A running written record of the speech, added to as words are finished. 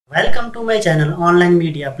Welcome to my channel Online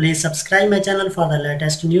Media. Please subscribe my channel for the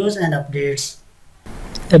latest news and updates.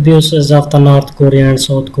 Abuses of the North Korea and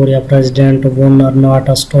South Korea president one are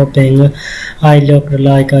not stopping. I looked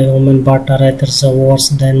like a human but rather worse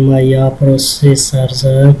than my processors.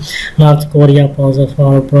 North Korea poses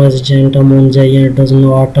for President Moon Jae-in does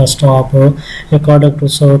not stop. According to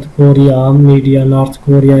South Korea media, North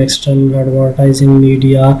Korea external advertising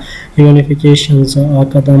media unifications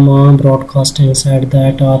Akadama Broadcasting said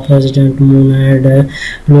that President Moon had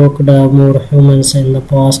looked more humans in the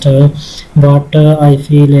past, but I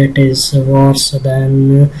feel it is worse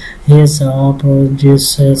than his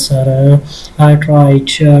predecessor. I tried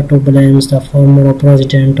to blame the former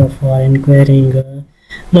president for inquiring.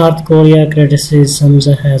 North Korea criticism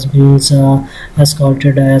has been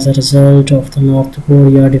escalated as a result of the North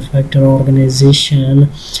Korea defector organization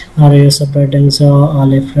spreading a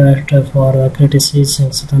leaflet for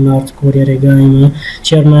criticizing the North Korea regime.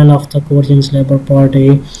 Chairman of the Korean Labour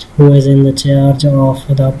Party, who is in the charge of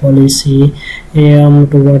the policy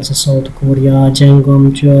towards South Korea, Jang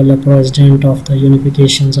Gum-chul, president of the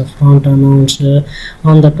Unification Front, announced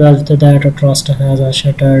on the 12th that trust has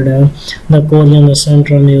shattered. The Korean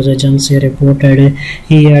Central News Agency reported.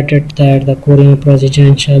 He added that the Korean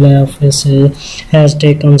Presidential Office has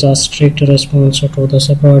taken a strict response to the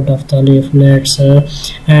spread of the leaflets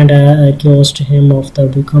and accused him of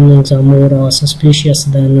becoming more suspicious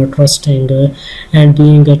than trusting and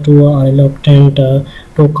being too reluctant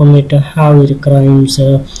to commit heavy crimes.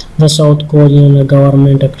 The South Korean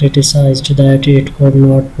government criticized that it could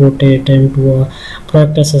not put it into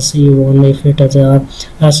practice even if it is a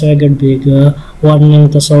big, warning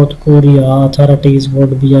the South Korea authorities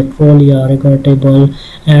would be truly regrettable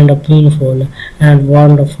and painful, and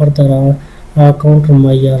warned further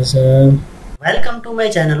countermeasures. Welcome to my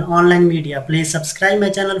channel Online Media. Please subscribe my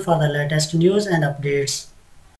channel for the latest news and updates.